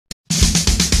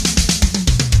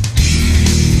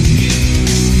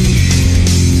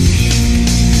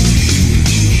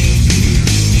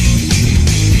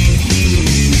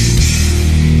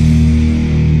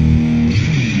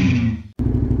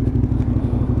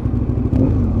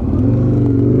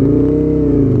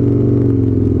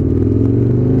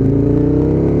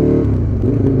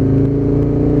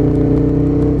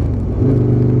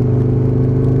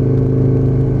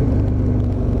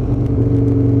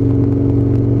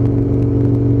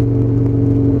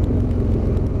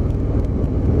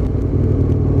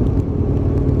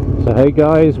Hey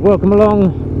guys, welcome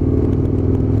along.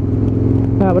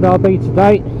 How would I be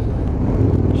today?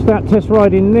 Just out test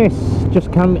riding this,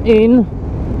 just come in.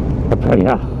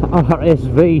 Aprilia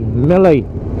RSV Mille,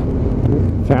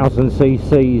 1000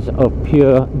 cc's of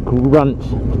pure grunt,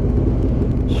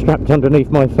 strapped underneath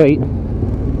my feet.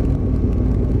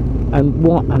 And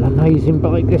what an amazing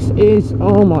bike this is!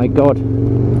 Oh my god,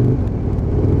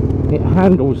 it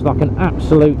handles like an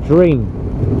absolute dream.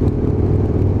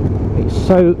 It's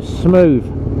so smooth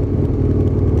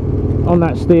on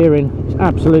that steering, it's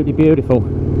absolutely beautiful.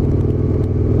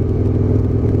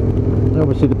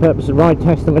 Obviously the purpose of ride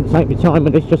test, I'm going to take my time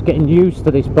with this, just getting used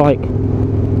to this bike.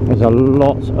 There's a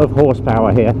lot of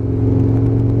horsepower here.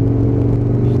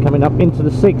 Just coming up into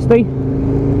the 60.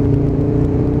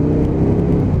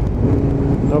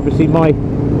 Obviously my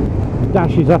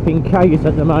dash is up in K's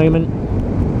at the moment.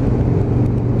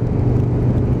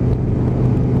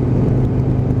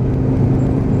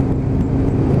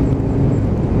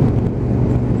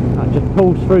 That just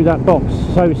pulls through that box,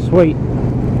 so sweet.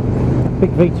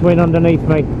 Big V-twin underneath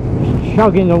me, just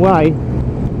chugging away.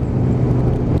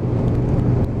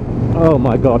 Oh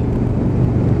my god.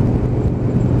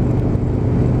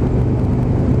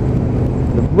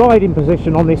 The riding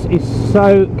position on this is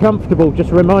so comfortable,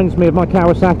 just reminds me of my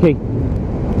Kawasaki.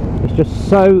 It's just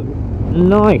so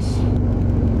nice.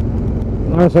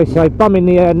 As I say, bum in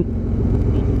the air,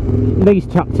 knees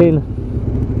tucked in,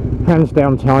 hands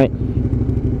down tight.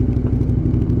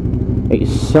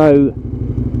 It's so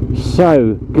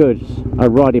good a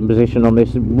riding position on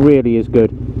this. It really is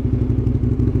good.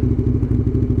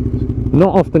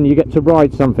 Not often you get to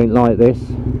ride something like this,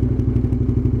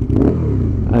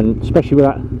 and especially with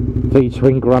that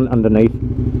V-twin grunt underneath.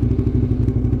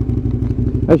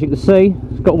 As you can see,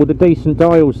 it's got all the decent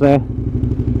dials there.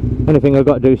 Anything I've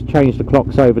got to do is change the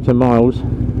clocks over to miles,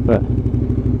 but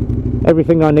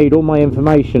everything I need, all my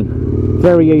information,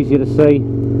 very easy to see,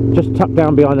 just tucked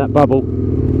down behind that bubble.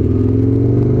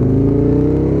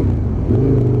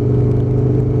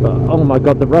 But oh my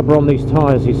god, the rubber on these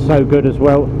tyres is so good as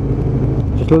well,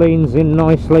 just leans in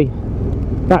nicely.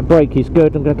 That brake is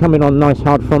good. I'm going to come in on a nice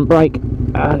hard front brake,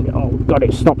 and oh god,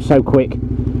 it stops so quick.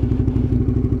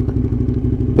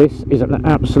 This is an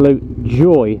absolute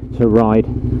joy to ride.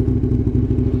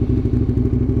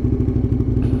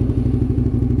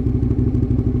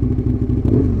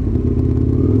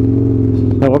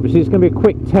 So obviously it's going to be a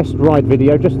quick test ride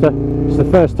video, it's the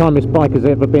first time this bike has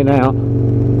ever been out,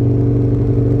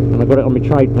 and I've got it on my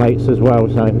trade plates as well,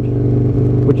 so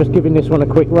we're just giving this one a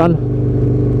quick run.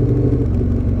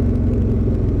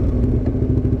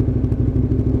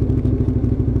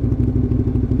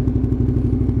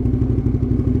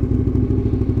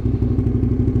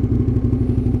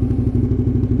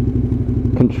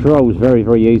 Controls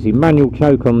very easy. Manual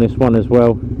choke on this one as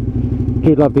well.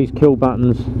 Do love these kill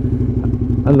buttons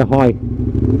and the high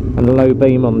and the low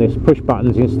beam on this. Push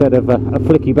buttons instead of a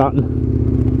flicky button.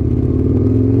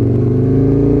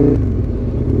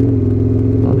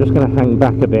 I'm just going to hang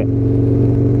back a bit.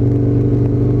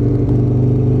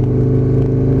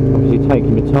 Obviously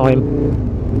taking my time,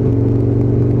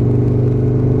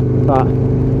 but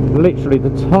literally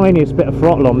the tiniest bit of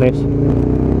throttle on this,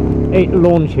 it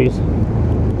launches.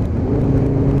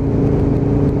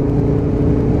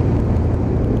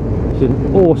 It's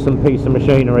an awesome piece of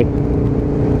machinery.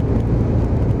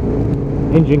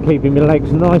 Engine keeping my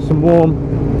legs nice and warm.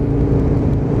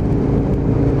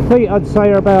 Feet I'd say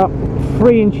are about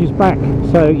 3 inches back,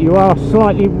 so you are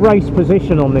slightly race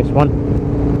position on this one.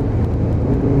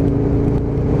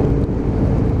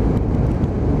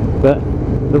 But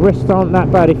the wrists aren't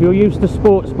that bad. If you're used to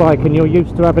sports bike and you're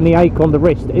used to having the ache on the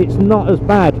wrist, it's not as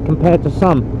bad compared to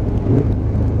some.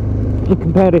 You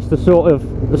compare this to sort of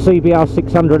the CBR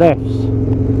 600Fs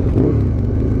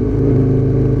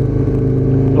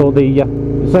or the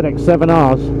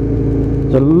ZX-7Rs.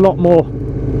 It's a lot more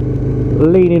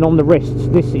leaning on the wrists.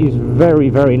 This is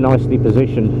very nicely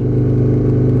positioned.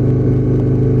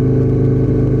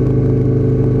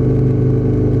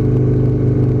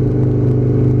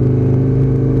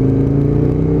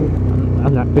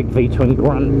 And that big V-twin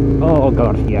grunt, oh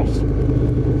god, yes.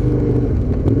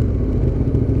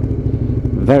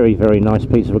 Very nice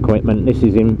piece of equipment. This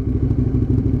is in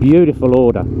beautiful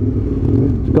order.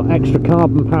 It's got extra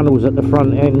carbon panels at the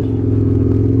front end.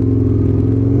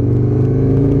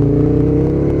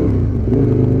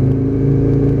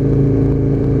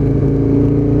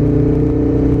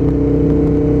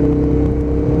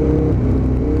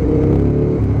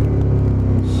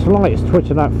 Slightest twitch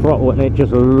of that throttle and it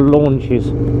just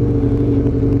launches.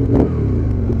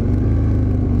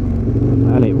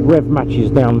 And it rev matches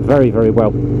down very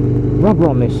well. rubber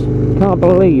on this. Can't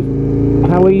believe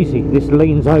how easy this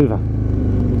leans over.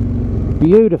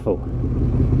 Beautiful.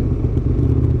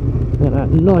 Look at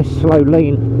that nice slow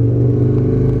lean.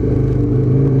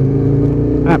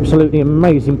 Absolutely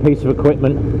amazing piece of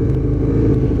equipment.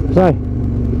 So,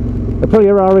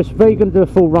 Aprilia RSV, going to do a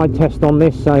full ride test on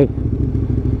this, so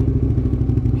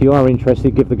if you are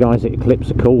interested, give the guys at Eclipse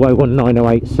a call,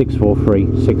 01908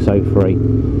 643 603. Just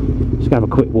going to have a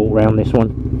quick walk around this one.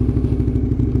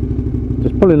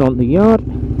 Just pulling on the yard.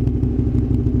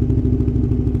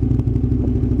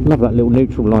 Love that little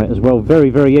neutral light as well, very,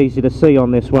 very easy to see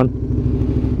on this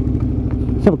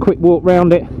one. Let's have a quick walk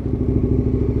round it.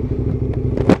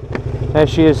 There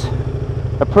she is,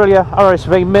 Aprilia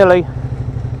RSV Mille.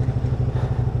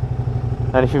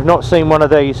 And if you've not seen one of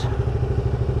these,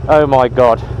 oh my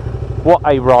god, what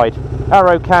a ride.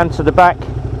 Arrow can to the back.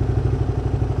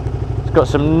 It's got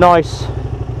some nice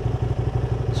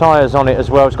tyres on it as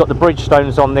well. It's got the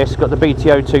Bridgestones on this, got the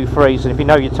BTO 23s, and if you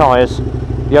know your tyres,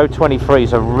 the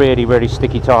 023s are really, really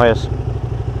sticky tyres.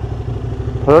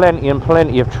 Plenty and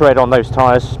plenty of tread on those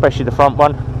tyres, especially the front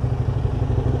one.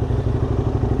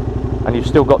 And you've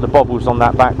still got the bobbles on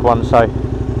that back one, so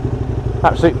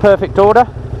absolute perfect order.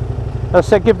 As I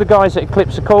said, give the guys at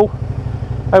Eclipse a call,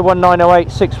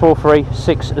 01908 643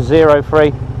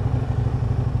 603,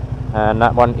 and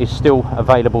that one is still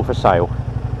available for sale.